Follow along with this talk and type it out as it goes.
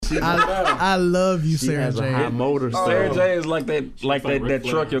I love you, She Sarah has J. a high motor. Sarah J is like that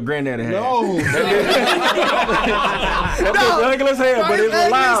truck your granddaddy had. No. That's regular as hell, but it's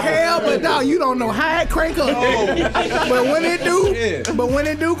reliable. Hell, but no, you don't know how it crank up. But when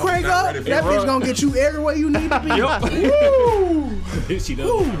it do crank up, that bitch gonna get you everywhere you need to be. Woo! She does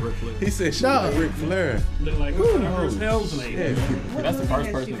look like Ric Flair. He said she like Ric Flair. Look like Bruce Helmsley. That's the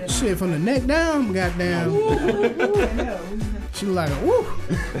first person. Shit from the neck down, goddamn. She look like a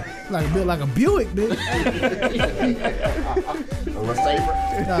built like a Buick, bitch.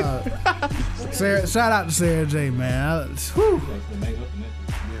 Sarah, shout out to Sarah J, man.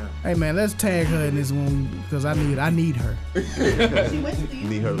 Hey man, let's tag her in this one because I need her.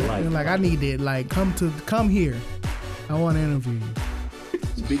 Need her life. Like I need it. Like come here. I want to interview you.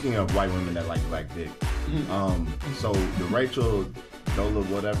 Speaking of white women that like black dick, so the Rachel Dola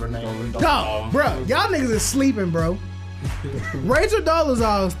whatever name. No, bro, y'all niggas is sleeping, bro. Rachel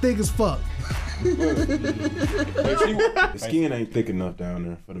Dolezal is thick as fuck. The skin ain't thick enough down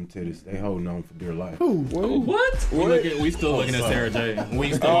there for them titties. They holding on for dear life. Who? What? We still looking at Sarah J.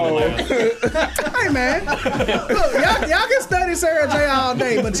 We still Hey man, look, y'all can study Sarah J all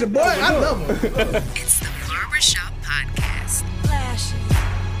day, but your boy, I love her. It's the Barbershop Podcast. Flashing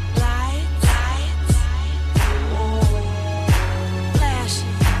lights,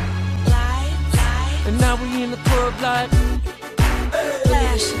 flashing lights, and now we in the club like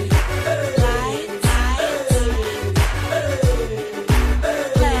flashing lights,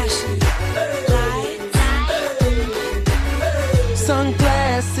 flashing lights,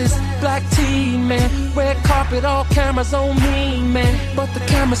 sunglasses, black tea, man, red carpet, all cameras on me, man, but the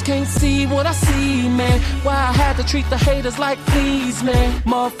cameras can't see what I see, man. Why I had to treat the haters like fleas, man.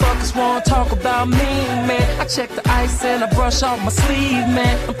 Motherfuckers wanna talk about me, man. I check the ice and I brush off my sleeve,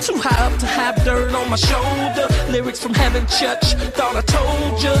 man. I'm too high up to have dirt on my shoulder. Lyrics from Heaven Church, thought I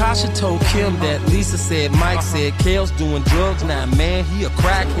told ya. Tasha told Kim that, Lisa said, Mike said, Kale's doing drugs now, man, he a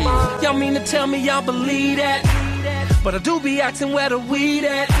crackhead. Y'all mean to tell me y'all believe that? But I do be asking where the weed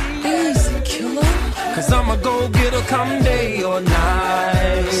at. Easy, killer. Cause I'ma go get her come day or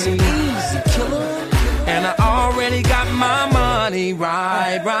night. Easy, killer. And I already got my money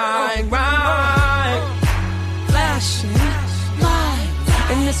right. Flashing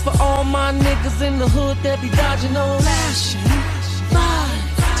lights. And it's for all my niggas in the hood that be dodging those flashing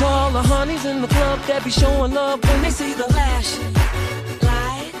lights. To all the honeys in the club that be showing love when they see the flashing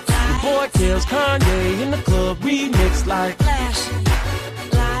lights. The boy kills Kanye in the club remix like flashing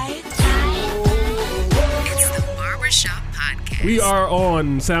lights. It's the Barbershop Podcast. We are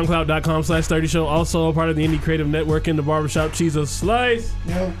on SoundCloud.com/30show, also a part of the Indie Creative Network in the Barbershop. Cheese of Slice.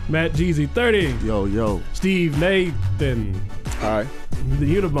 Yo. Matt Jeezy 30. Yo. Steve Nathan. All right.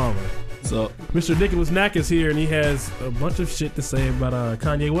 The Unabomber. So Mr. Nicholas Knack is here and he has a bunch of shit to say about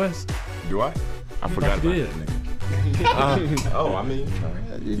Kanye West. Do I? I forgot about did. that nigga. I mean,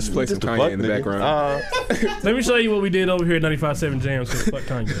 Just play some Kanye in the background. Let me show you what we did over here at 95.7 Jam. So fuck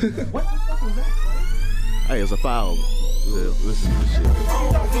Kanye. What the fuck was that? Hey, it's a foul. listen to this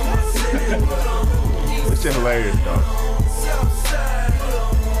shit. This shit hilarious, though.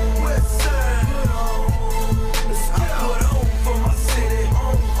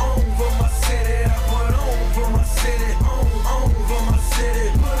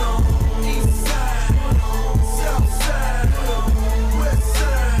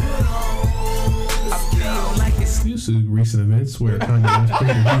 Due to recent events where Kanye West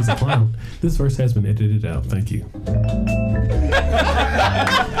claimed he's a clown, this verse has been edited out. Thank you.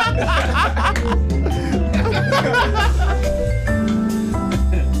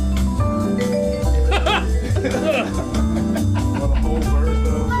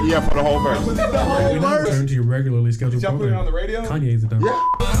 Yeah, for the whole verse. We now turn to your regularly scheduled Y'all put it program. on the radio? Kanye's done. Yeah.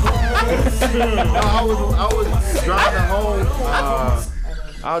 I was driving home.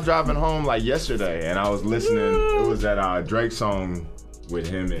 I was driving home like yesterday, and I was listening. It was that Drake song with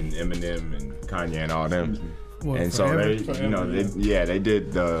him and Eminem and Kanye and all them. What, and Forever? so they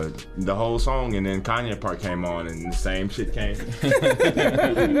did the whole song, and then Kanye part came on, and the same shit came. With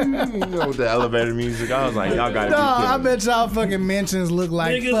the elevator music, I was like, y'all gotta be I kidding me. bet y'all fucking mentions look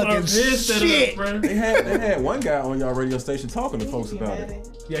like Niggas are fucking pissed at shit. us, bro. They had one guy on y'all radio station talking to folks about it.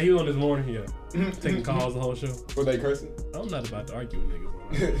 Yeah, he was on this morning here, taking calls the whole show. Were they cursing? I'm not about to argue with niggas.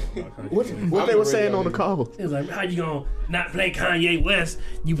 What they were saying on the call? It was like, how you gonna not play Kanye West?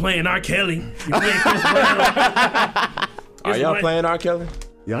 You playing R. Kelly? You playing Chris Brown? Are y'all playing R. Kelly?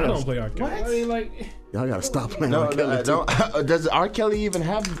 I don't play R. Kelly. I mean, like, Y'all gotta stop playing No, R. Kelly too. does R. Kelly even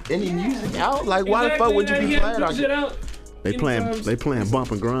have any music out? Like, why the fuck would you be playing R. Kelly? They playing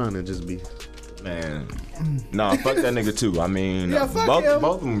bump and grind and just be Man, nah, fuck that nigga too. I mean, Yeah, fuck both him.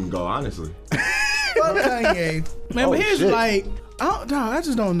 of them go, honestly. Fuck Kanye. Man, Oh, but here's shit. like, I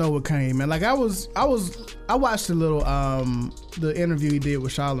just don't know what Kanye, man. Like I watched the little the interview he did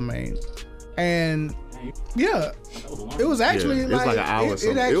with Charlamagne, and yeah, it was actually Yeah, it was like an hour or It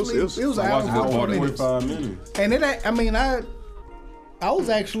something. actually It was an I hour watched and it 44 minutes. 45 minutes. And it, I mean, I was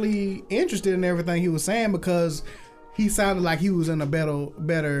actually interested in everything he was saying because he sounded like he was in a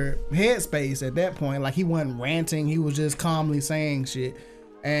better headspace at that point. Like he wasn't ranting, he was just calmly saying shit.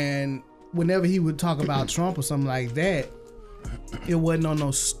 And whenever he would talk about Trump or something like that, it wasn't on no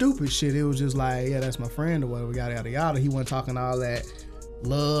stupid shit. It was just like, yeah, that's my friend or whatever, yada yada yada. He wasn't talking all that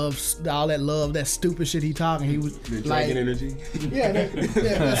love, that stupid shit he talking. He was The like, dragon energy.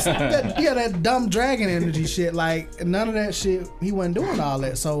 yeah, that dumb dragon energy shit. Like none of that shit. He wasn't doing all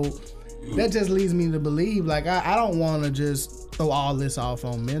that. So that just leads me to believe, like, I don't want to just throw all this off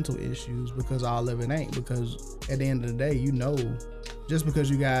on mental issues because all of it ain't. Because at the end of the day, you know, just because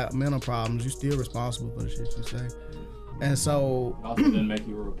you got mental problems, you're still responsible for the shit you say. And so Also didn't make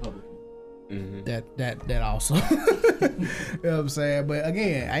you a Republican. that also, you know what I'm saying. But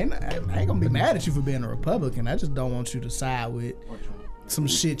again, I ain't gonna be mad at you for being a Republican. I just don't want you to side with some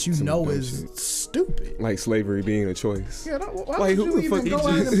shit you know is stupid. Like slavery being a choice. Yeah, why Like, would who you the fuck even he go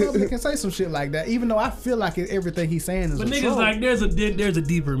out in just- public and say some shit like that? Even though I feel like everything he's saying is But a niggas troll. like there's a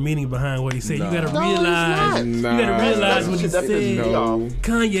deeper meaning behind what he said. You gotta No, realize. it's You not. gotta realize what he That's said. No.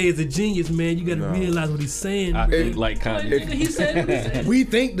 Kanye is a genius, man. You gotta realize what he's saying. I think like Like, Kanye. nigga, he said what he said. we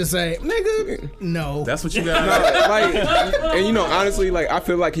think the same, nigga. No, That's what you got. Like, and you know, honestly, like I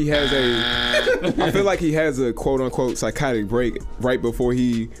feel like he has a quote unquote psychotic break right before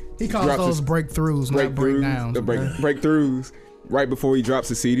he calls drops those his breakthroughs, not breakdowns. breakthroughs right before he drops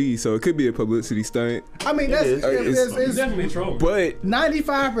a CD. So it could be a publicity stunt, I mean, that's it's Definitely trolling. but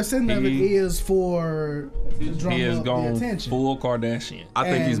 95% of it is for to drum He has up the gone attention. full Kardashian. I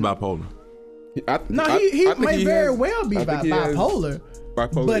think he's And- bipolar. No, he I think may very has- well be I think he has bipolar.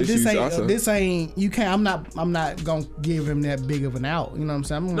 bipolar But issues also. this ain't you can't. I'm not gonna give him that big of an out. You know what I'm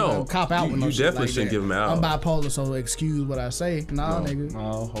saying? I'm No, gonna cop out you- with no you shit definitely like shouldn't that. give him an out. I'm bipolar, so excuse what I say. Nah, nigga.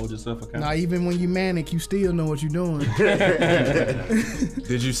 No, hold yourself accountable. Nah, even when you manic, you still know what you're doing.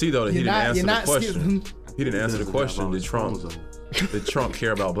 Did you see though that he You're didn't not- answer the question? skip- He didn't answer the question. Did Trump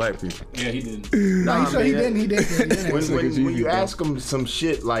care about black people? Yeah, he didn't. No, he man. didn't. When you ask him some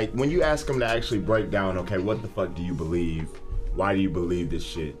shit, like when you ask him to actually break down, okay, what the fuck do you believe? Why do you believe this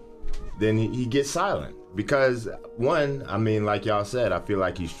shit? Then he gets silent. Because one, I mean, like y'all said, I feel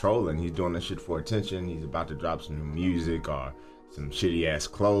like he's trolling. He's doing this shit for attention. He's about to drop some new music or some shitty ass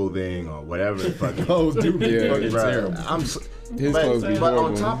clothing or whatever the fuck. Oh, dude, yeah, Fuck, it's bruh. terrible. But clothes be on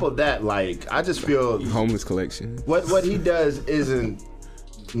horrible. top of that, like, I just feel Homeless collection. what he does isn't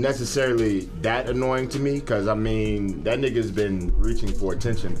necessarily that annoying to me, because I mean that nigga's been reaching for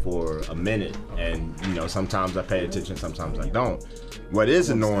attention for a minute, and you know sometimes I pay attention, sometimes I don't. What is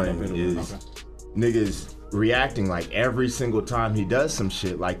annoying is niggas reacting like every single time he does some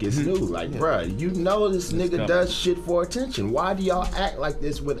shit like it's new. Like, bruh, you know this nigga does shit for attention. Why do y'all act like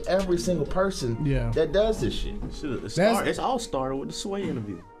this with every single person that does this shit? It's all started with the Sway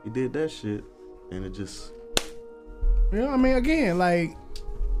interview. He did that shit, and it just. You know, I mean, again, like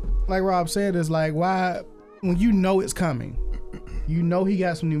Rob said, it's like, why, when you know it's coming, you know he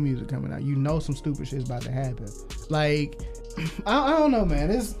got some new music coming out, you know some stupid shit's about to happen. Like, I don't know, man.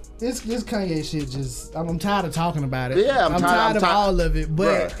 This Kanye shit just, I'm tired of talking about it. Yeah, I'm tired of all of it.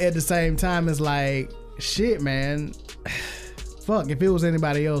 But Bruh. at the same time, it's like, shit, man. Fuck, if it was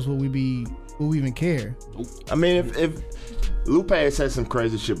anybody else, would we even care? I mean, if Lupe has said some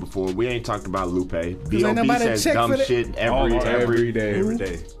crazy shit before, we ain't talked about Lupe. B.O.B. says dumb shit every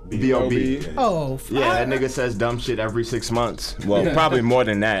day. B.O.B. Oh, Yeah, that nigga says dumb shit every 6 months. Well, probably more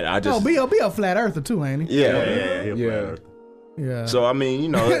than that. I just B.O.B. a flat earther too, ain't he? yeah. Yeah. So I mean, you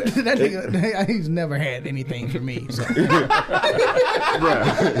know, that nigga, he's never had anything for me. So.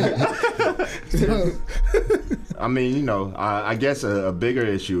 I mean, you know, I guess a bigger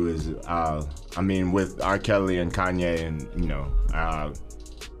issue is, I mean, with R. Kelly and Kanye, and you know,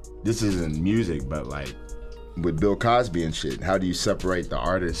 this isn't music, but like with Bill Cosby and shit, how do you separate the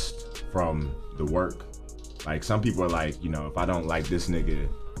artist from the work? Like, some people are like, you know, if I don't like this nigga,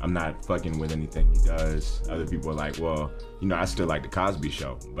 I'm not fucking with anything he does. Other people are like, well, you know, I still like the Cosby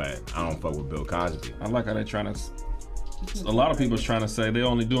Show, but I don't fuck with Bill Cosby. I like how they're trying to. A lot of people's trying to say they're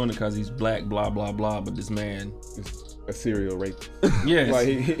only doing it because he's black, blah blah blah. But this man is a serial rapist. Yes.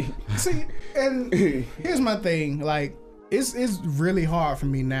 Like, see, and here's my thing. Like, it's really hard for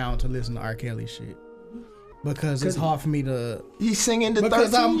me now to listen to R. Kelly shit because it's hard for me to. He's singing to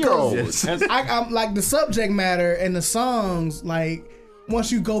because 13-year-olds. I'm like the subject matter and the songs. Like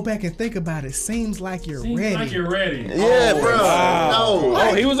once you go back and think about it, seems like you're ready. Like you're ready. Yeah, bro. No.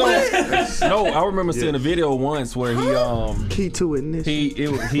 Oh, he was on. No, I remember seeing a video once where he Key to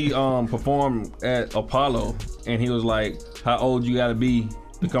ignition. he performed at Apollo, and he was like, "How old you gotta be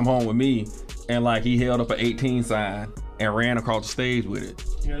to come home with me?" And like he held up an 18 sign and ran across the stage with it.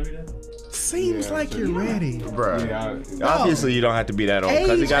 You gotta be that. Seems like you're ready, Bro. Obviously, you don't have to be that old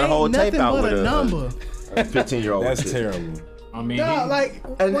because he got a whole tape out with a number. a 15-year-old. That's terrible. I mean, No, like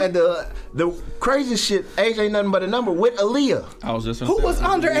And the crazy shit, age ain't nothing but a number with Aaliyah. I was just who was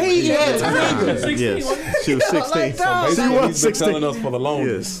underage at the time? 16. Yes, she was 16. Like, dog, Basically, was he's been 16. telling us for the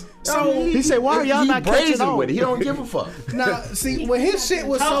longest. Yes. So He said, "Why are y'all not catching brazen on with it? He don't give a fuck. now, see, when his shit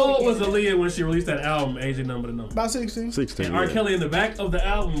was How old so was Aaliyah when she released that album, AJ Number to Number? about 16. 16. And R. Yeah. Kelly in the back of the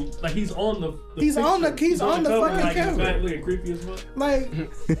album, like he's on the He's on the- picture. he's on the cover, fucking like, in the cover. back, looking creepy as fuck. Like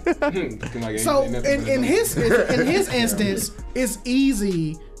so, in his instance, it's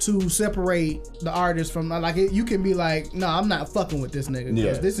easy to separate the artist from like you can be like, no, I'm not fucking with this nigga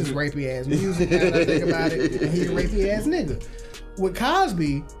because this is rapey ass music. Now that I think about it, and he's a rapey ass nigga. With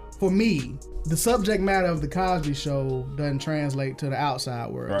Cosby, for me, the subject matter of the Cosby Show doesn't translate to the outside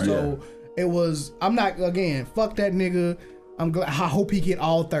world. Right. So it was. I'm not again. Fuck that nigga. I'm glad. I hope he get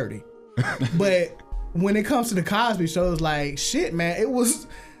all 30. But when it comes to the Cosby Show, it's like shit, man. It was.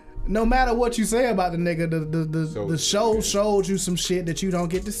 No matter what you say about the nigga, the show showed you some shit that you don't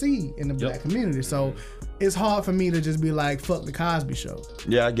get to see in the black community. So it's hard for me to just be like, fuck the Cosby Show.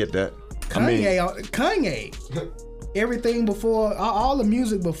 Yeah, I get that. Kanye, everything before, all the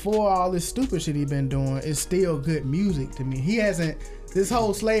music before all this stupid shit he been doing is still good music to me. He hasn't, this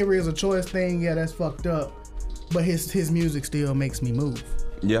whole slavery is a choice thing, yeah, that's fucked up. But his music still makes me move.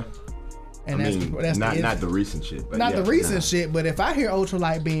 Yeah. And I that's mean, that's not the recent shit. But not yeah. the recent shit, but if I hear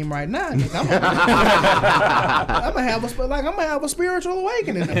Ultralight Beam right now, nigga, I'm gonna have a spiritual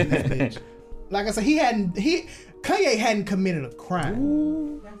awakening in this bitch. Like I said, Kanye hadn't committed a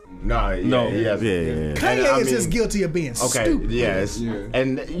crime. No. He hasn't. Yeah. Kanye is just guilty of being stupid. Yes. Yeah.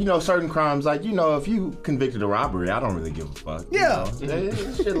 And certain crimes, like if you convicted of robbery, I don't really give a fuck. Yeah.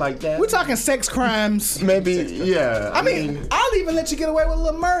 Shit like that. We're talking sex crimes. Maybe. Yeah. I mean, I'll even let you get away with a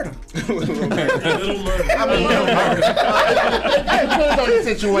little murder. A little murder. It depends on the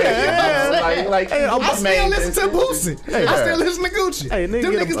situation. Yeah. Like I still listen to Boosie. Hey, I still listen to Gucci. Hey, nigga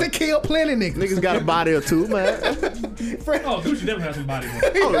Them get a niggas that kill plenty niggas. Niggas got a body or two, man. Oh, Gucci never had some body.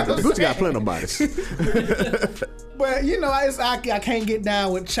 Gucci got plenty of bodies. But I can't get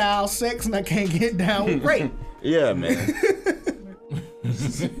down with child sex and I can't get down with rape. Yeah, man.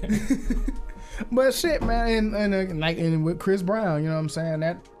 But shit, man, and with Chris Brown, you know what I'm saying?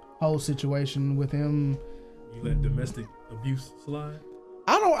 That whole situation with him. You let domestic abuse slide?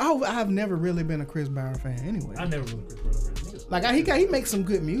 I've never really been a Chris Brown fan anyway. I never really Chris Brown fan. Like he makes some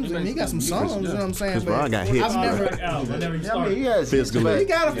good music. And he got some songs, you know what I'm saying? Chris Brown got hits. I've never. I never even started. He has hits, Physically. but He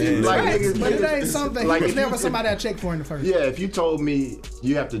got a few like tracks, niggas- but it ain't something. like He was if you never could- somebody I checked for in the first. Yeah, if you told me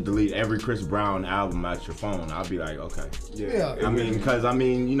you have to delete every Chris Brown album out your phone, I'd be like, okay. Yeah. I mean, because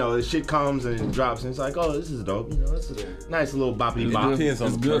the shit comes and it drops, and it's like, oh, this is dope. It's a nice little boppy bop. Depends on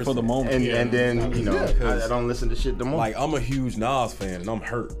it's the good for the person. moment. And then I don't listen to shit the most. Like, I'm a huge Nas fan, and I'm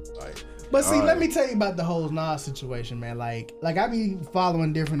hurt. Like, But see, let me tell you about the whole Nas situation, man. Like I be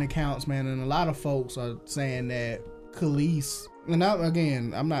following different accounts, man, and a lot of folks are saying that Khalees, and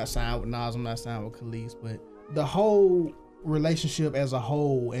I'm not signed with Nas, I'm not signed with Khalees, but the whole relationship as a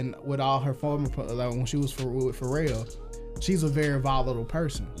whole, and with all her former, like when she was with Pharrell, she's a very volatile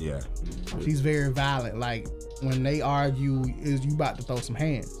person. Yeah. She's very violent. Like when they argue, is you about to throw some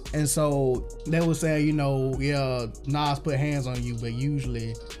hands. And so they would say, Nas put hands on you, but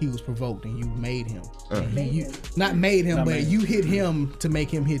usually he was provoked and you made him. You not made him, but you hit him to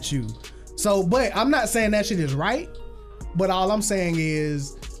make him hit you. So, but I'm not saying that shit is right. But all I'm saying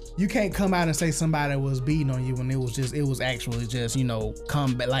is you can't come out and say somebody was beating on you when it was actually just,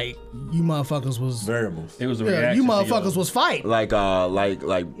 combat. Like you motherfuckers was variables. It was a yeah, reaction. you motherfuckers was fighting. Like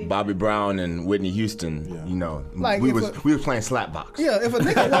Bobby Brown and Whitney Houston, Like we was playing slapbox. Yeah, if a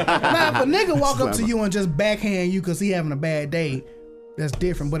nigga walk up to you and just backhand you because he having a bad day, that's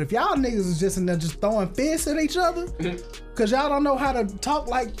different. But if y'all niggas is just in there just throwing fists at each other because y'all don't know how to talk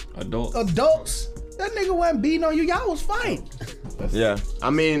like adults, that nigga wasn't beating on you. Y'all was fighting. Yeah,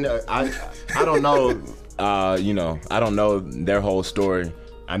 I mean, I don't know, I don't know their whole story.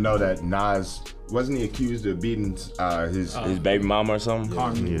 I know that Nas wasn't he accused of beating his baby mama or something?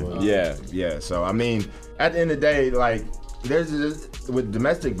 Carmen. Yeah. So I mean, at the end of the day, like with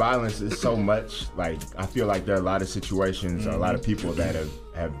domestic violence, it's so much. Like, I feel like there are a lot of situations, a lot of people that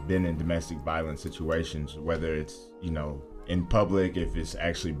have been in domestic violence situations, whether it's, you know, in public, if it's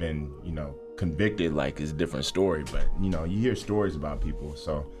actually been, you know, convicted, like, it's a different story. But, you know, you hear stories about people.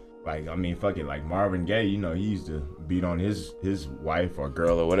 So, like, I mean, fuck it, like Marvin Gaye, you know, he used to beat on his wife or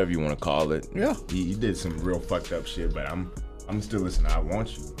girl or whatever you want to call it. Yeah. He did some real fucked up shit, but I'm still listening to I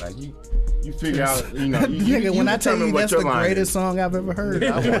Want You. Like, you figure out, you know, nigga, when I tell you determine that's what the your line greatest is. song I've ever heard.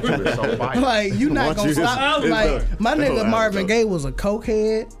 I Want You is so fire. Like, you not gonna stop. Like, my nigga Marvin Gaye was a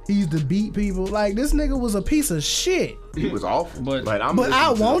cokehead. He used to beat people. Like, this nigga was a piece of shit. He was awful. But I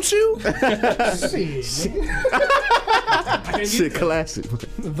Want You? Shit, classic.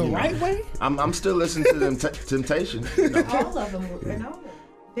 The right way? I'm still listening to them Temptation. You know? All of them were, and all of them.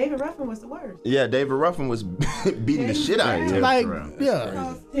 David Ruffin was the worst. Yeah, David Ruffin was beating the shit out of him. Like, It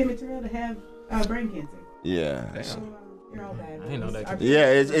caused Timmy Terrell to have brain cancer. Yeah. So, you're all bad. I didn't know that. Yeah,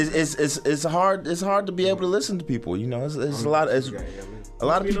 it's hard. It's hard to be able to listen to people. You know, it's a lot. It's a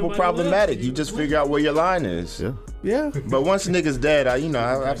lot of people problematic. You just figure out where your line is. Yeah. But once a nigga's dead, I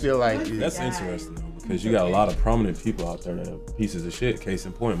feel like That's interesting because you got a lot of prominent people out there that are pieces of shit. Case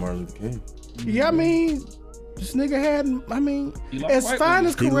in point, Martin Luther King. Yeah, I mean, this nigga had, I mean, as fine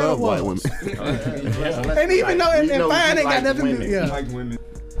as Corell was. And even though, and fine ain't got nothing to do, yeah.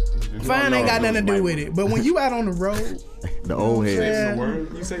 Fine ain't got nothing to do with it. But when you out on the road, the old heads.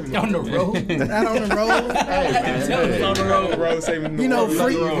 You say on the road? Out on the road. On the road. You know,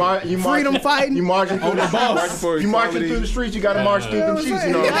 freedom fighting. You marching through the bus. You marching through the streets. You got to march through them streets.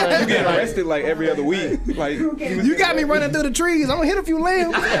 You know, You get arrested like every other week. Like, you got me running through the trees. I'm gonna hit a few limbs.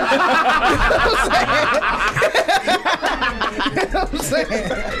 You know what I'm saying?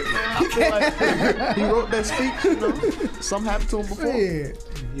 He wrote that speech. You know, something happened to him before.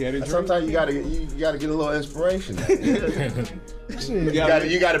 Yeah, sometimes you gotta get a little inspiration.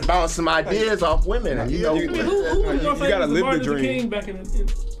 You gotta bounce some ideas off women. And you know, Who was your gotta favorite live the Martin Luther dream. King back in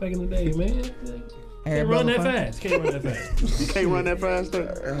the day, man? Can't run that fast. Can't run that fast. You can't run that fast,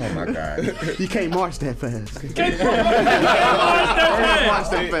 though. Oh my god. You can't march that fast. Can't march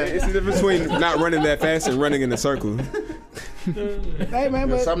that fast. It's the difference between not running that fast and running in a circle. Hey man,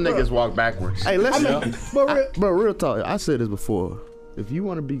 but Some niggas walk backwards. Hey, listen. I mean, but Real talk. I said this before. If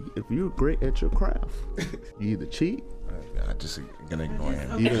you're great at your craft, you either cheat. I'm just gonna ignore him.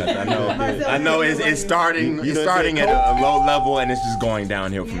 I know it's starting. It's starting at a low level, and it's just going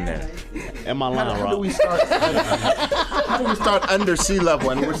downhill from there. Am I lying, How Rob? do we start under sea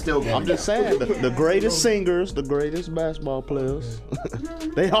level, and we're still going? I'm just saying, the greatest singers, the greatest basketball players,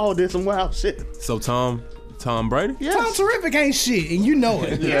 they all did some wild shit. So Tom Brady? Yes. Tom Terrific ain't shit, and you know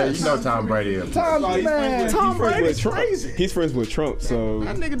it. Yeah, you know Tom Brady. Tom Brady's crazy. He's friends with Trump, so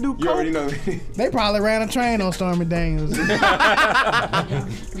That nigga do you already know. They probably ran a train on Stormy Daniels.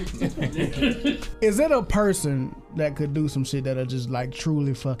 Is it a person that could do some shit that'll just like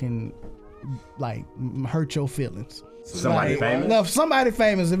truly fucking like hurt your feelings? Somebody famous? No, if somebody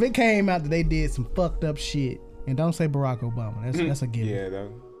famous. If it came out that they did some fucked up shit, and don't say Barack Obama. That's a given. Yeah,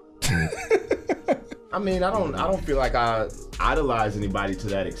 though. I mean, I don't feel like I idolize anybody to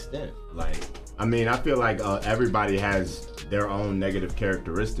that extent. Like, I mean, I feel like everybody has their own negative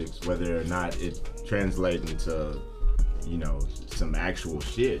characteristics, whether or not it translates into, you know, some actual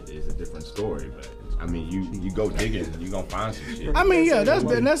shit is a different story. But I mean, you go digging, you gonna find some shit. I mean, yeah, that's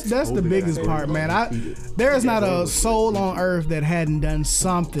the biggest part, man. There is not a soul on earth that hadn't done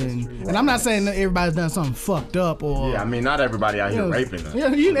something, and I'm not saying that everybody's done something fucked up or. Yeah, I mean, not everybody out here raping them. Yeah,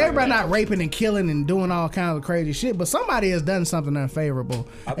 everybody not raping and killing and doing all kinds of crazy shit, but somebody has done something unfavorable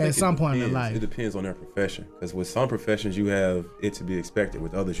at some point in their life. It depends on their profession, because with some professions you have it to be expected,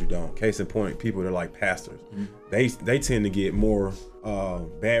 with others you don't. Case in point, people that are like pastors, they tend to get more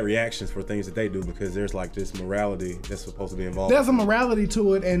bad reactions for things that they do because there's like this morality that's supposed to be involved. There's a morality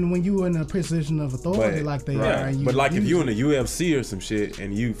to it, and when you're in a position of authority like they are, and but like if you in the UFC or some shit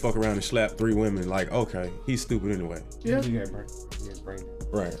and you fuck around and slap 3 women, like okay, he's stupid anyway. Yeah.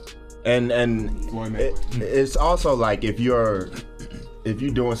 Right. And it's also like if you're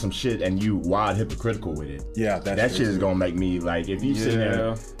doing some shit and you wild hypocritical with it, that shit is gonna make me like if you sit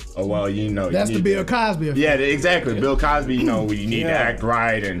there. Oh well, you know that's the Bill Cosby effect. Yeah, exactly. Bill Cosby, you know, you need to act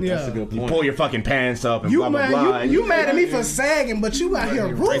right and you pull your fucking pants up and blah blah blah. You mad at me for sagging, but you out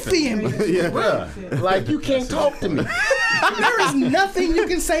here roofing me. Yeah, like you can't talk to me. There is nothing you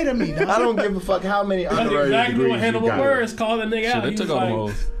can say to me, dog. I don't give a fuck how many That's honorary exactly degrees what you Hannibal got. Buress called that nigga out. they He took was all the like,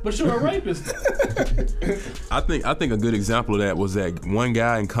 hoes. but you're a rapist. I think a good example of that was that one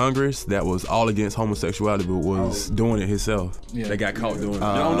guy in Congress that was all against homosexuality but was doing it himself. Yeah. They got caught doing it.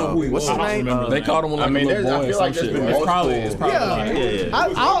 I don't know who he was. What's his name? They called him like a little boy I or feel some like there's shit. been Right? multiple. It's probably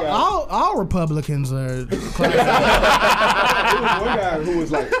All Republicans are.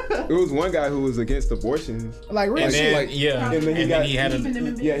 It was one guy who was against abortion. Like really? And then, Like, yeah, and then he had a.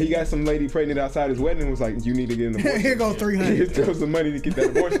 he got some lady pregnant outside his wedding and was like, "You need to get an abortion." Here go 300. He throw some money to get that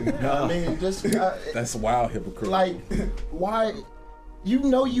abortion. I mean, just That's wild hypocrite. like, why? You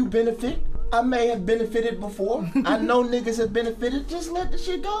know you benefit. I may have benefited before. I know niggas have benefited. Just let the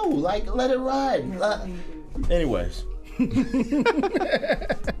shit go. Like, let it ride. Anyways.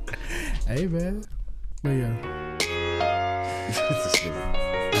 Hey man. But yeah.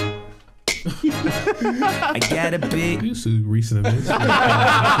 I got a big. Due to recent events,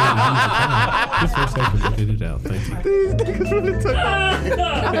 this first segment edited out. Thank you.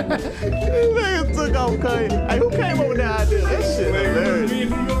 Niggas took off Kanye. Hey, who came up with that idea? That shit hilarious.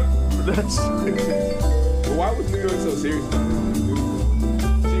 That's But why was New York so serious?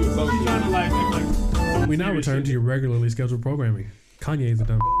 She was so trying to like We now return to your regularly scheduled programming. Kanye is a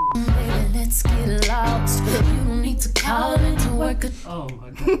dumb. Baby, let's get lost. You don't need to call me to work it. Oh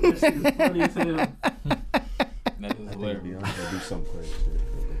my god, that shit is funny as hell. That is hilarious. do some crazy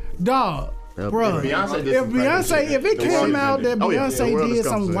Dog. Bro, If Beyonce did if some crazy Beyonce, shit, if it the came world out is that ended. Beyonce world is did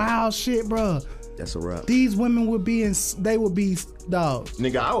some coming. wild shit, bro, That's a wrap. these women would be in. They would be dog.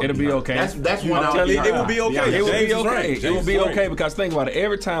 Nigga, I would It'll be okay. That's one I'm I'll telling be you, hard. it will be okay. Beyonce. It will be James is okay. right. It will James be is okay right. because think about it.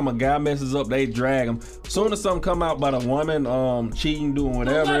 Every time a guy messes up, they drag him. Soon as something come out about a woman cheating, doing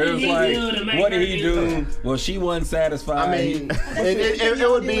whatever, What did it's he like, do to make what did her he do do? Well, she wasn't satisfied. I mean, it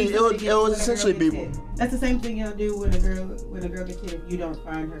would be, it would essentially be. That's the same thing y'all do when a girl gets hit. If you don't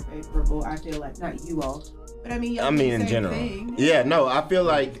find her favorable, I feel like not you all, but I mean, y'all I do mean, the in same general. thing. Yeah, no, I feel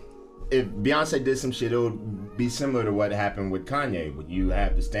like if Beyonce did some shit, it would be similar to what happened with Kanye. When you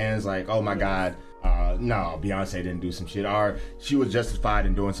have the stands like, oh my God, no, Beyonce didn't do some shit, or she was justified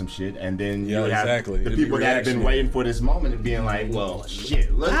in doing some shit, and then you Yeah, would have exactly. the It'd be people that have been reactionary. waiting for this moment and being like, well,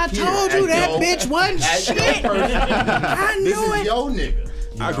 shit, look I here, told you as that your- bitch wasn't as your shit. person. I This knew is it. your nigga.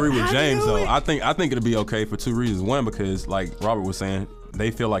 I agree with I James knew though. it. I think it'll be okay for two reasons. One, because like Robert was saying, they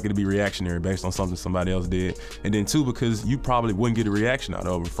feel like it'll be reactionary based on something somebody else did, and then two, because you probably wouldn't get a reaction out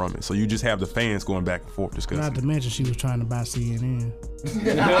of it from it. So you just have the fans going back and forth discussing. Not to mention she was trying to buy CNN.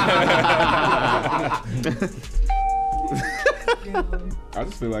 I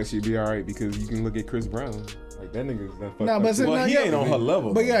just feel like she'd be alright because you can look at Chris Brown. Like that nigga's done fucked No, up. but too. Well, he ain't on her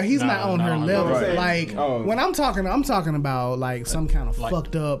level. But yeah, he's not on her level. Right. Like Oh. when I'm talking about like some kind of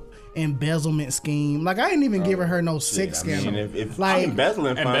fucked up embezzlement scheme. Like I ain't even giving her no sex I mean, scandal. if Like- I'm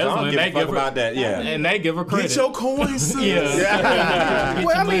embezzling funds, I don't Embezzling, give they a fuck give her- about that. Yeah. And they give her credit. Get your coins, son. Yeah.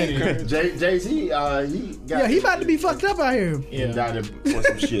 Well, I mean, Jay-Z, he got yeah, he about to be fucked up out here. indicted for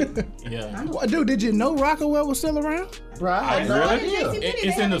some shit. Yeah. What, dude, did you know Rockaway was still around? Bro, I had no idea.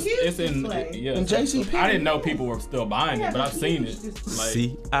 It's in the. It's in. Yeah. And JCP. I didn't know people were still buying it, but I've seen it. Like,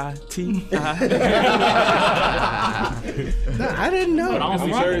 C-I-T-I. Nah, I didn't know. But I don't I'm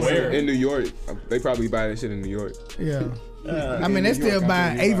see sure people it's wear it. in New York. They probably buy that shit in New York. Yeah. I mean, they still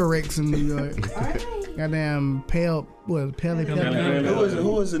buying Averex in New York. Goddamn Pele. Who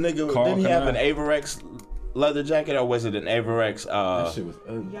was the nigga? Carl Didn't he have an Canal. Averex leather jacket, or was it an Averex? That shit was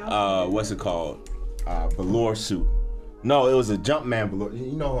ugly. What's it called? Velour suit. No, it was a Jumpman velour.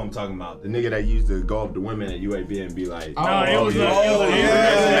 You know who I'm talking about? The nigga that used to go up to women at UAB and be like, No, it was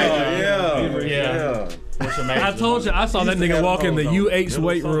Yeah. I told you, I saw that nigga walk in the UH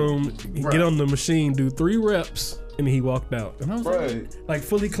weight room, get on the machine, do 3 reps, and he walked out. And I was like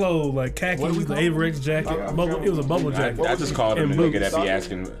fully clothed, like khaki, the Averex jacket. It was a bubble jacket. I just called him And the nigga boots. that be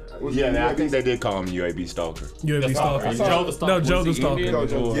asking. Yeah, I think they did call him UAB stalker. UAB stalker. Joe the Stalker. No, Joe the Was he Stalker.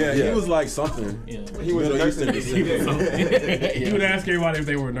 Indian? Yeah, he was like something. Yeah. He was a nursing. He would ask everybody if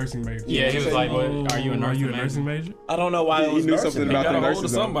they were a nursing major. Yeah, he was like, "What? Are you a Are you a nursing nursing major? I don't know why He knew something about the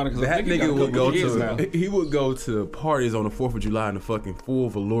nurses. somebody because That nigga would go he would go to parties on the 4th of July in a fucking full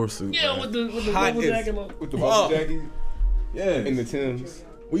velour suit. Yeah, man. with the Hot bubble as- jacket on. With the bubble jacket Yeah. and the Timbs.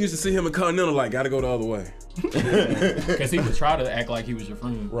 We used to see him in Continental like, gotta go the other way. Because he would try to act like he was your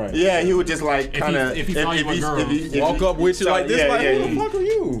friend. Right. Yeah, he would just like kind of if he saw you with girls, walk up with you like this, like, who the you- fuck are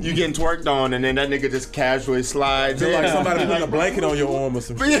you? You getting twerked on, and then that nigga just casually slides. Feel like in. somebody putting a blanket on your arm or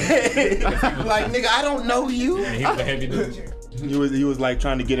some shit. Like, nigga, I don't know you. and he was a heavy dude. He was like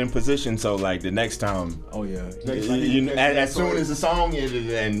trying to get in position, so like the next time. Oh yeah. As soon as the song ended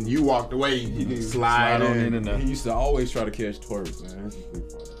and you walked away, you slide on in. He used to always try to catch twerks, man. That's pretty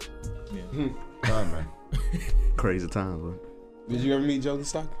funny. Yeah. Fun, man. Crazy time, bro. Did you ever meet Joseph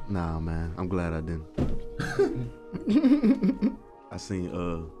Stockton? Nah, man. I'm glad I didn't. I seen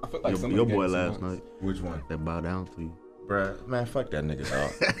I feel like your boy last night. Which one? That bow down to you. Bruh, man, fuck that nigga,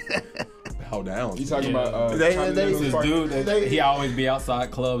 dog. Bow down. You talking about they this dude that he always be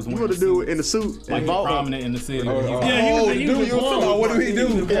outside clubs. You want to do in the suit? Like he's prominent in the city. What do he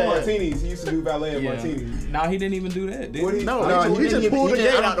do? Martinis. He used to do valet at Martinis. Nah, he didn't even do that. Did he? No, he just pulled the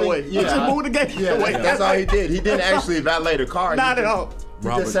gate out the way. He just moved the gate out the way. That's all he did. He didn't actually valet the car. Not at all. He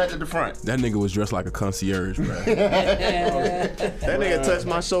just sat at the front. That nigga was dressed like a concierge, bro. That nigga touched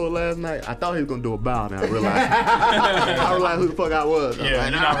my shoulder last night. I thought he was gonna do a bow. Now I realized who the fuck I was. Yeah,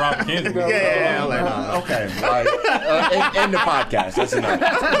 you're not Robert Kennedy. Yeah, I'm like, nah. Okay, end the podcast. That's enough.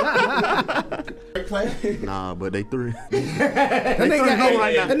 Nah, but they three. That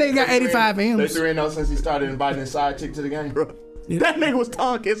nigga got 85 They M's. 3-0 since he started inviting his side chick to the game. Bro. That nigga was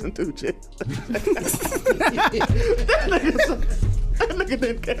tongue kissing too, chick. That nigga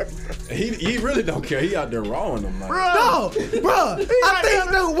didn't care. He really don't care. He out there rawing them. Like. No, bro. I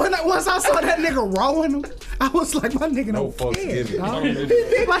think, dude, once I saw that nigga rawing him, I was like, my nigga don't care. Dog.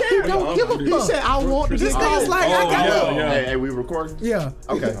 He like, he don't give a fuck. He said, I want this nigga's like, I got Hey, we recording? Yeah.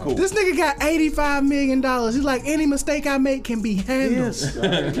 Okay, cool. This nigga got $85 million. He's like, any mistake I make can be handled.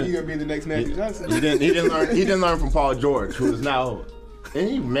 He gonna be the next Magic Johnson. He didn't learn from Paul George, who is now, and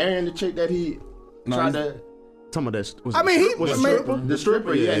he marrying the chick that he tried to. Some of that. I mean, The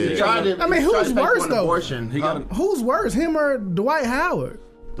stripper, yeah. He tried to. I mean, who's worse though? Abortion. Who's worse, him or Dwight Howard?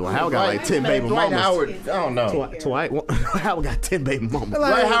 Dwight Howard got like 10 baby Dwight mamas. Howard, I don't know. Dwight Howard got 10 baby mamas.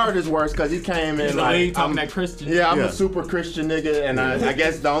 Dwight Howard is worse because he came in like talking that Christian. Yeah, I'm a super Christian nigga, and I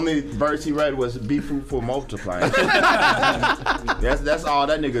guess the only verse he read was "Be fruitful, multiply." That's all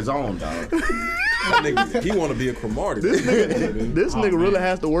that nigga's on, dog. Nigga, he want to be a cremator. This nigga really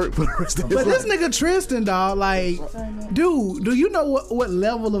has to work for the rest of his life. But this nigga Tristan, dog, like, dude, do you know what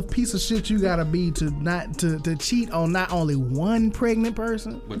level of piece of shit you gotta be to not to cheat on not only one pregnant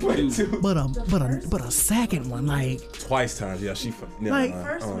person, but a second one, like twice times. Yeah, she like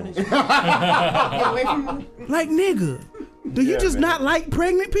First one is like nigga, do you just not like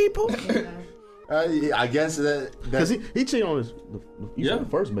pregnant people? I guess because he cheated on his the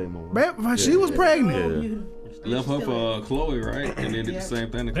first baby mama. Right? She was pregnant. Yeah. Left her for Chloe, right? And then did the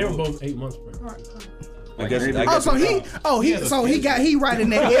same thing to They were Chloe. both 8 months pregnant. I guess He right in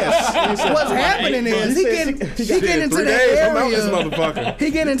that. Yes. What's happening is he get into the area. He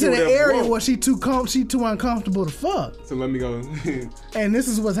get into the area where she too uncomfortable to fuck. So let me go. And this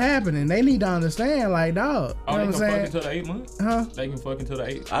is what's happening. They need to understand, like, dog. Oh, You know they what I'm can fuck saying? until the 8 months? Huh? They can fuck until the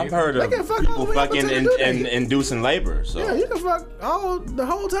 8. I've heard They of can fuck all people the way up fucking until they do and inducing labor. So Yeah, you can fuck the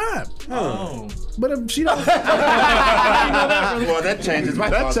whole time. Oh. But if she don't, well, that changes my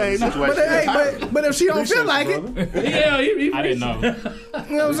thoughts on the situation. but if she don't feel like it, Yeah, I didn't know. you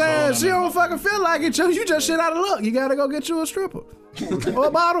know what I'm saying? She don't fucking feel like it. You just shit out of luck. You gotta go get you a stripper or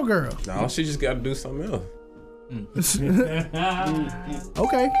a bottle girl. No, she just got to do something else.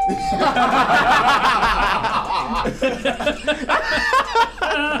 Okay.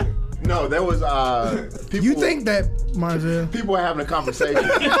 No, there was people. You think that, Marzel? People were having a conversation.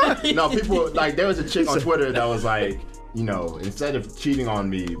 No, people like there was a chick on Twitter that was like, you know, instead of cheating on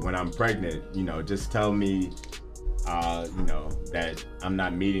me when I'm pregnant, you know, just tell me, you know, that I'm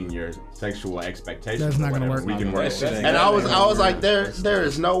not meeting your sexual expectations. That's not gonna work. We can work. And I was like, there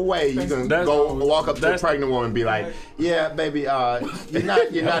is no way you can go walk up to a pregnant woman and be like, yeah, baby,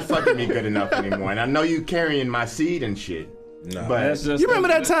 you're not fucking me good enough anymore, and I know you carrying my seed and shit. No, but You remember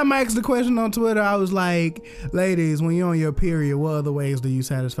that time I asked the question on Twitter? I was like, ladies, when you're on your period, what other ways do you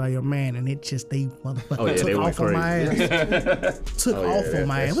satisfy your man? And it just, they motherfucker took off on my ass. Took off on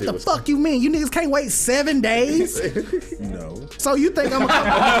my ass. What the fuck you mean? You niggas can't wait 7 days? No. So you think I'm a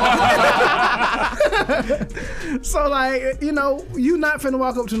So like, you know, you not finna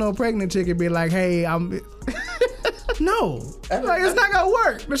walk up to no pregnant chick and be like, hey, I'm... No. Like, it's not gonna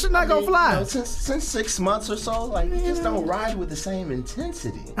work. This shit not gonna fly. You know, since 6 months or so, like, you just don't ride with the same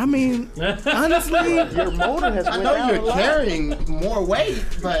intensity. I mean, honestly, your motor has I know you're carrying more weight,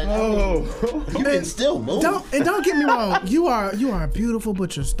 but you can still move. Don't get me wrong. You are beautiful,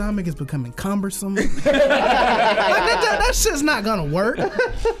 but your stomach is becoming cumbersome. Like, that shit's not gonna work.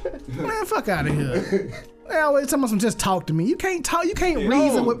 Man, fuck out of here. They always talking about some just talk to me. You can't talk. You can't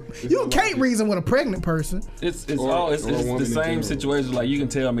reason with. You can't reason with a pregnant person. It's the same situation. Like you can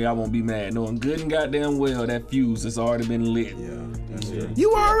tell me I won't be mad, knowing good and goddamn well that fuse has already been lit. Yeah, that's it.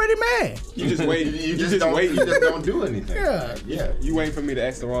 You already mad. You just wait. You just don't do anything. Yeah. You waiting for me to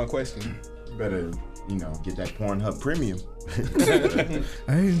ask the wrong question. You better, get that Pornhub Premium.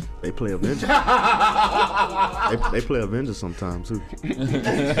 Hey, They play Avengers. they play Avengers sometimes too.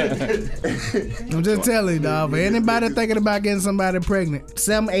 I'm just telling you, dog. For anybody thinking about getting somebody pregnant,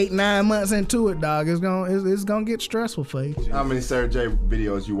 7, 8, 9 months into it, dog, it's gonna get stressful for you. How many Sarah J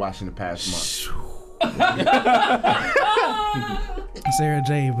videos you watched in the past month? Sarah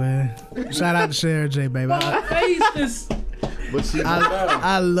J, man. Shout out to Sarah J, baby. But she,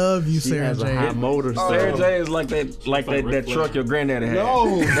 I love you, she Sarah has J. a high motor. Sarah J is like that truck your granddaddy had.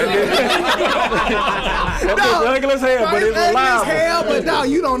 No. That's ugly as hell, but it's reliable. But dog,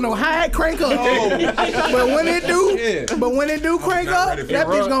 you don't know how it crank up. But when it do crank up, that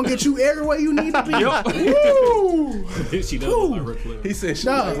bitch gonna get you everywhere you need to be. Woo! She does look like Ric Flair. He said she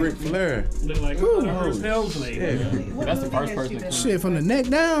look like Ric Flair. Look like Bruce Helmsley. That's the first person. Shit, from the neck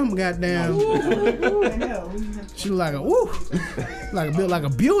down, goddamn. She look like a built like a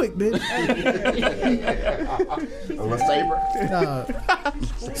Buick, bitch. A Sabre.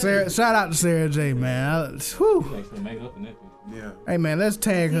 Sarah, shout out to Sarah J, man. Hey man, let's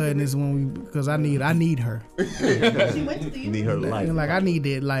tag her in this one because I need her. You need her life. Like I need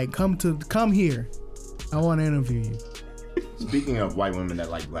it. Like come here. I want to interview you. Speaking of white women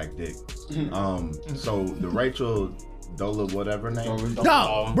that like black dick, so the Rachel Dola, whatever her name.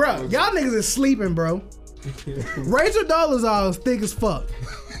 Dog, bro, y'all niggas is sleeping, bro. Rachel Dolezal is thick as fuck.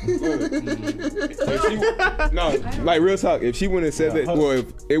 Like real talk. If she wouldn't have said that, well, if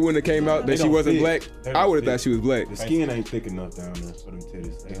it wouldn't have came out that she wasn't black, I would have thought she was black. The skin ain't thick enough down there for them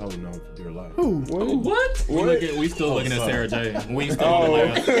titties. They holding on for dear life. Who? What? We still looking at Sarah J. We still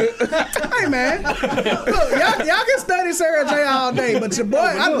Hey man, look, y'all can study Sarah J all day, but your boy,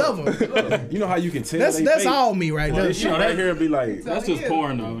 I love her. You know how you can tell? That's all me right there. This shit right here be like. That's just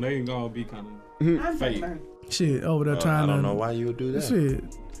porn though. They ain't gonna be kind of fake. Shit over there trying to. I don't know why you would do that. Shit.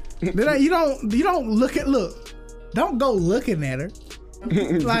 You don't look. Don't go looking at her.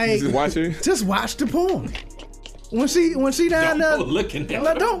 Like just watch the porn. When she down there, looking at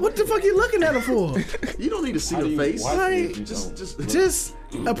her. Don't. What the fuck you looking at her for? You don't need to see her face. Like, just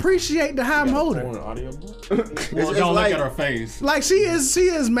appreciate the high motor. Well, don't look at her face. Like she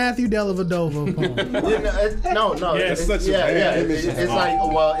is Matthew Dellavedova porn. No. Yeah, it's such a bad image. It's like,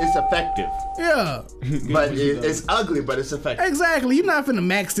 well, it's effective. Yeah. But it's ugly, but it's effective. Exactly. You're not finna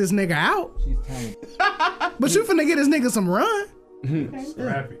max this nigga out. But you finna get this nigga some run.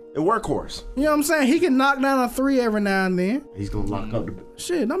 A workhorse. You know what I'm saying? He can knock down a 3 every now and then. He's gonna lock up the.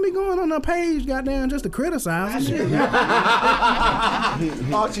 Shit, don't be going on her page, goddamn, just to criticize her. Shit.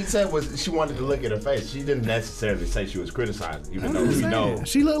 All she said was she wanted to look at her face. She didn't necessarily say she was criticizing, even though we know.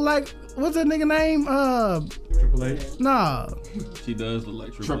 She looked like, what's that nigga name? Triple H? Nah. She does look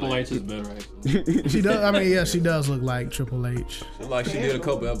like Triple H. Is better, actually. She does. I mean, yeah, she does look like Triple H. Like she did a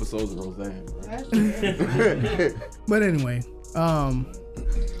couple episodes of Roseanne. Right? But anyway,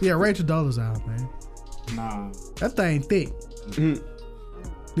 yeah, Rachel Dolezal, man. Nah. That thing thick.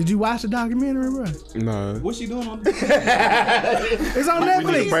 Did you watch the documentary, bro? Nah. What's she doing on? It's on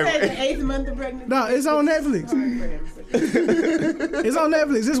Netflix. You said the 8th month of pregnancy. No, it's on Netflix. It's on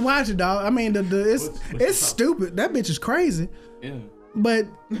Netflix. Just watch it, dog. I mean, it's stupid. That bitch is crazy. Yeah. But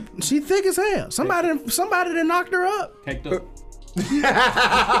she thick as hell. Somebody that knocked her up. Caked up.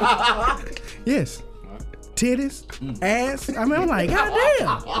 Yes. Titties, ass. I mean, I'm like,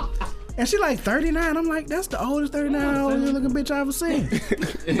 goddamn. And she like 39. I'm like, that's the oldest 39-year-old looking bitch I ever seen.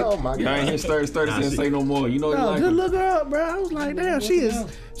 Oh my God. I ain't hear 30 cents say no more. You know what No, like just look her up, bro. I was like, damn, she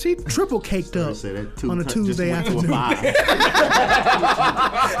triple caked up on a Tuesday afternoon.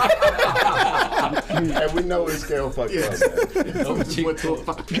 And we know it's still fucked up. She went to a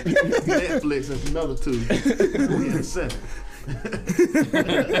 5. Netflix and another 2. We had 7.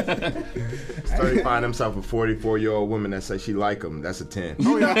 Sturdy find himself a 44-year-old woman that say she like him. That's a 10.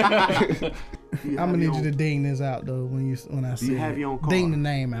 I'm gonna need you to ding this out though when I say Do you have your own car? ding the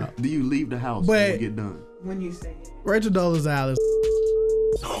name out. Do you leave the house But- when you get done? When you say it. Rachel Dolezal is.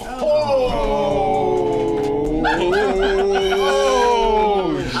 Oh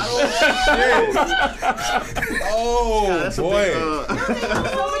boy.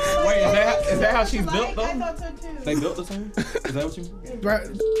 Wait, is that how she's built though? I thought so too. They built the same? Is that what you mean? Right,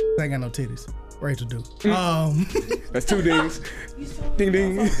 they ain't got no titties. Rachel do. That's 2 dings. Ding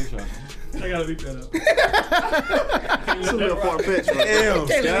ding. I gotta beat that up. It's a little far-fetched. Damn,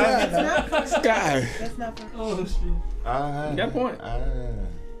 Sky. That's not for Oh shit. You got a point.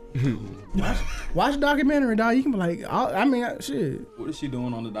 Watch the documentary, dog. You can be like, I mean, shit. What is she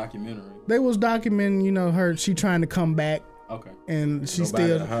doing on the documentary? They was documenting, she trying to come back. Okay. And she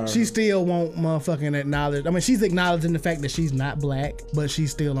Nobody still won't motherfucking acknowledge. I mean, she's acknowledging the fact that she's not black, but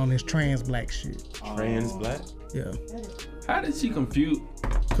she's still on this trans black shit. Trans black? Yeah. How did she confuse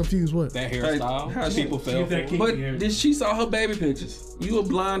what? That hairstyle. How People fell for it. But did she saw her baby pictures? You a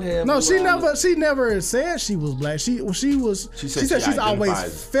blonde hair? No, she never said she was black. She said she's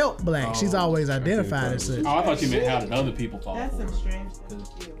always felt black. She's always identified as such. Oh, I thought you meant how did other people fall That's for some it. strange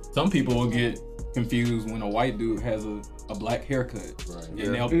stuff. Some people will get confused when a white dude has a black haircut. Right.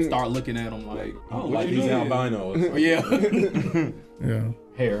 And they'll start looking at him like, oh, like he's he's albino. Yeah. Yeah.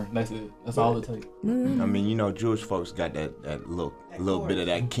 Hair. That's it. That's all it takes. I mean, Jewish folks got that little bit of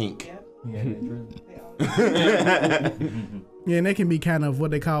that kink. Yeah, and they can be kind of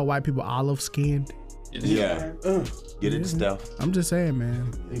what they call white people olive skinned. Yeah. Get it stuff. I'm just saying,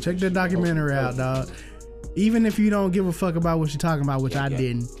 man. Check that documentary out, dog. Even if you don't give a fuck about what you're talking about, which I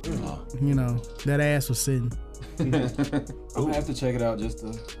didn't, that ass was sitting. I'm gonna have to check it out just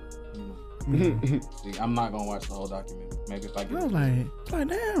to. See, I'm not gonna watch the whole documentary. Maybe if I get. I was like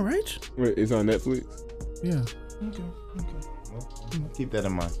damn, Rach. Wait, it's on Netflix. Yeah. Okay. Well, keep that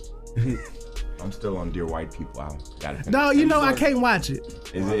in mind. I'm still on Dear White People. No, I can't watch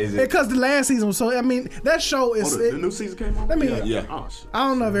it. Is it? Because the last season was so. I mean, that show is. The new season came on. Yeah. I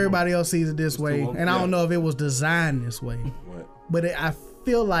don't know if everybody else sees it this way, and I don't know if it was designed this way. What? But I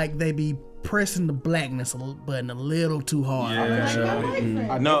feel like they be pressing the blackness button a little too hard.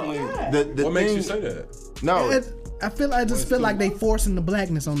 No. What makes you say that? No. I just feel like they forcing the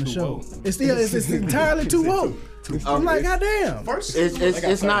blackness on the show. It's entirely too woke. I'm like, goddamn.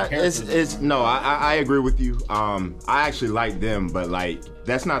 It's not. No. I agree with you. I actually like them, but like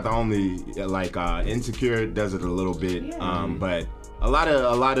that's not the only. Like Insecure does it a little bit. But a lot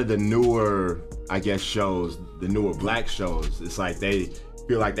of the newer, I guess, shows, the newer black shows, it's like they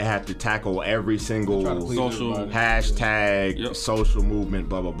feel like they have to tackle every single social hashtag, social movement,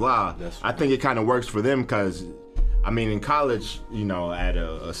 blah blah blah. I think it kind of works for them because, I mean, in college, at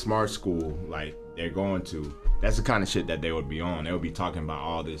a smart school like they're going to, that's the kind of shit that they would be on. They would be talking about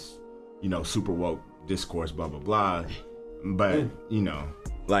all this, super woke discourse, blah blah blah. But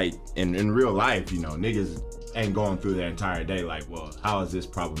like in real life, niggas ain't going through their entire day like, well, how is this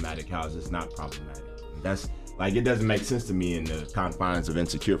problematic? How is this not problematic? That's like, it doesn't make sense to me in the confines of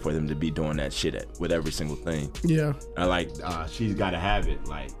Insecure for them to be doing that shit with every single thing. Yeah. She's gotta have it.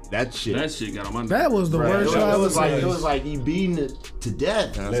 Like that shit got on my nerves. That was the worst show I ever seen. It was like you beating it to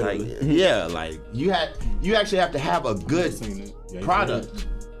death. And I was like, yeah, like you actually have to have a good product.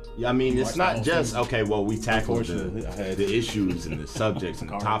 I mean, it's not just we tackled the issues and the subjects and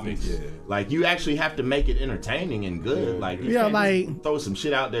the topics. Yeah. Like you actually have to make it entertaining and good. Like you can't just throw some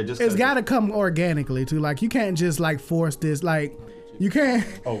shit out there just. It's got to come organically too. Like you can't just force this. Like you can't.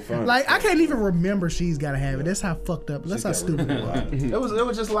 Like I can't even remember She's Gotta Have It. That's how fucked up. That's how stupid it was. It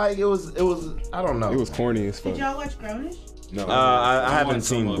was just like it was. I don't know. It was corny as fuck. Did y'all watch Grownish? No. I haven't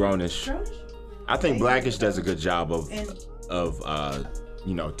seen Grownish. I think Blackish does a good job of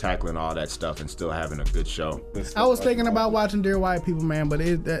tackling all that stuff and still having a good show. I was thinking about watching Dear White People, man, but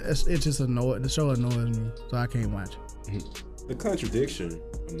it just annoyed. The show annoys me, so I can't watch it. The contradiction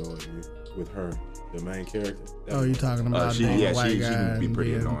annoys me with her, the main character. Oh, you talking about she can be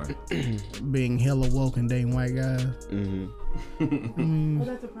pretty annoying. Being hella woke and dating white guys. Mm-hmm.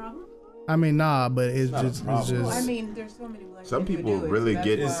 That's a problem? I mean, nah, but it's just. Well, I mean, there's so many black some people really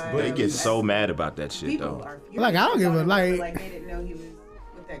get so mad about that shit though. Like I don't give a like they didn't know he was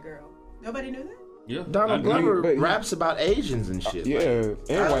with that girl. Nobody knew that. Yeah, Donald Glover raps about Asians and shit. Yeah,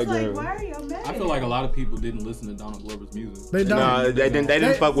 and white girls. Why are y'all mad? I feel like a lot of people didn't listen to Donald Glover's music. They don't. No, they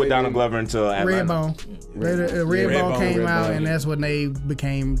didn't fuck with Donald Glover until Atlanta. Redbone came out, and that's when they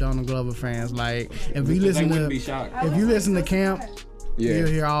became Donald Glover fans. Like if you listen to Camp, you'll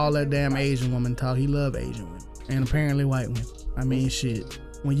hear all that damn Asian woman talk. He loved Asian women and apparently white women. I mean, shit.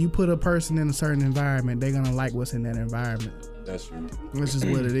 When you put a person in a certain environment, they're gonna like what's in that environment. That's true. That's just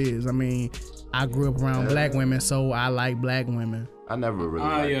what it is. I mean, I grew up around black women, so I like black women. I never really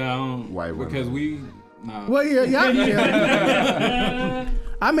liked white women. Because Well, yeah.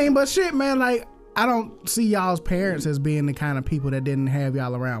 I mean, but shit, man, like, I don't see y'all's parents as being the kind of people that didn't have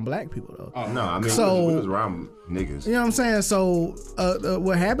y'all around black people, though. Oh, no, I mean, we was around niggas. You know what I'm saying? So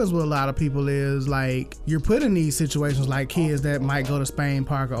what happens with a lot of people is, like, you're put in these situations like kids that might go to Spain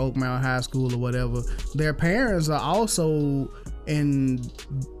Park or Oak Mountain High School or whatever. Their parents are also in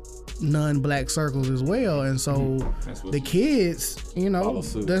non-black circles as well, and so the kids, you know,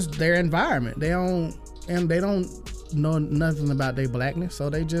 that's their environment. They don't know nothing about their blackness, so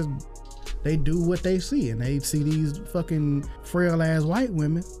they do what they see, and they see these fucking frail ass white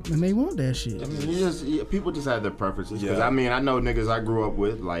women, and they want that shit. I mean, people just have their preferences. Because I mean, I know niggas I grew up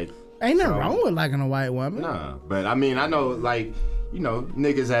with, like, ain't nothing wrong with liking a white woman. Nah, but I mean, I know, like, you know,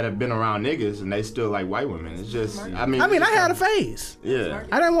 niggas that have been around niggas and they still like white women. It's just, I mean, I had a phase. Yeah.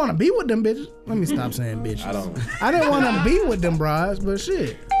 I didn't want to be with them bitches. Let me stop saying bitches. I didn't want to be with them brides, but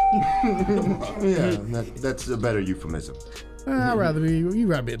shit. Yeah, that's a better euphemism. I'd rather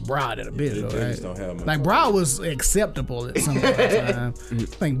be a bride than a bitch, though, right? Don't have much like bride was acceptable at some point in time. I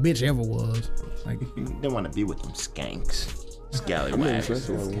think bitch ever was. Like they want to be with them skanks. Scallywags.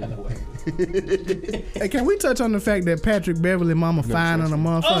 Hey, can we touch on the fact that Patrick Beverly mama fine on a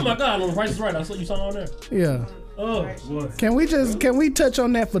motherfucker? Oh my God, on The Price is Right. That's what you saw on there. Yeah. Oh boy. Can we touch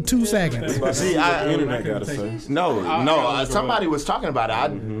on that for 2 seconds? See, internet gotta say. No. Somebody was talking about it. I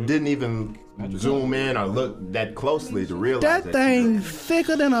didn't even zoom in or look that closely to realize that thing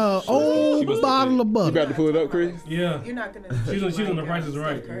thicker than an old bottle of butter. You about to pull it up, Chris? Yeah. You're not gonna. She's on The Price is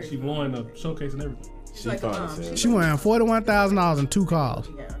Right. She won the showcase and everything. She won $41,000 in 2 calls.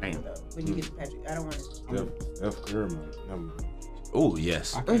 When you get to Patrick, I don't want to. Steph Curry, Oh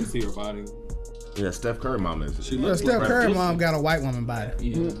yes. I can't see her body. Yeah, Steph Curry mom is. Steph Curry mom got a white woman body.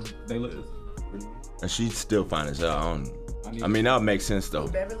 Yeah, they look. And she's still fine as hell. I mean, that would make sense though.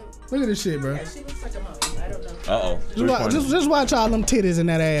 Look at this shit, bro. Yeah, she looks like a mom. I don't know. Uh-oh. Just watch all them titties in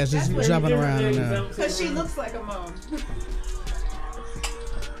that ass just jumping around in there. Because she looks like a mom.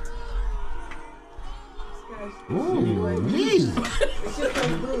 Ooh-wee.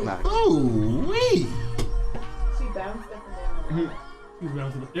 Ooh-wee. She bounced up and down.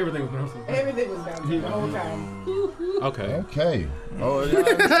 Everything was bouncing. Everything was bouncing the whole time. Okay. Oh,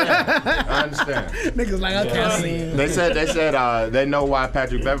 yeah, I understand. Niggas like, I can't see it. They said they know why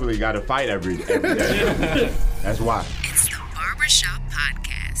Patrick Beverly got to fight every day. That's why. It's the Barbershop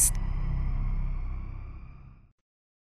Podcast.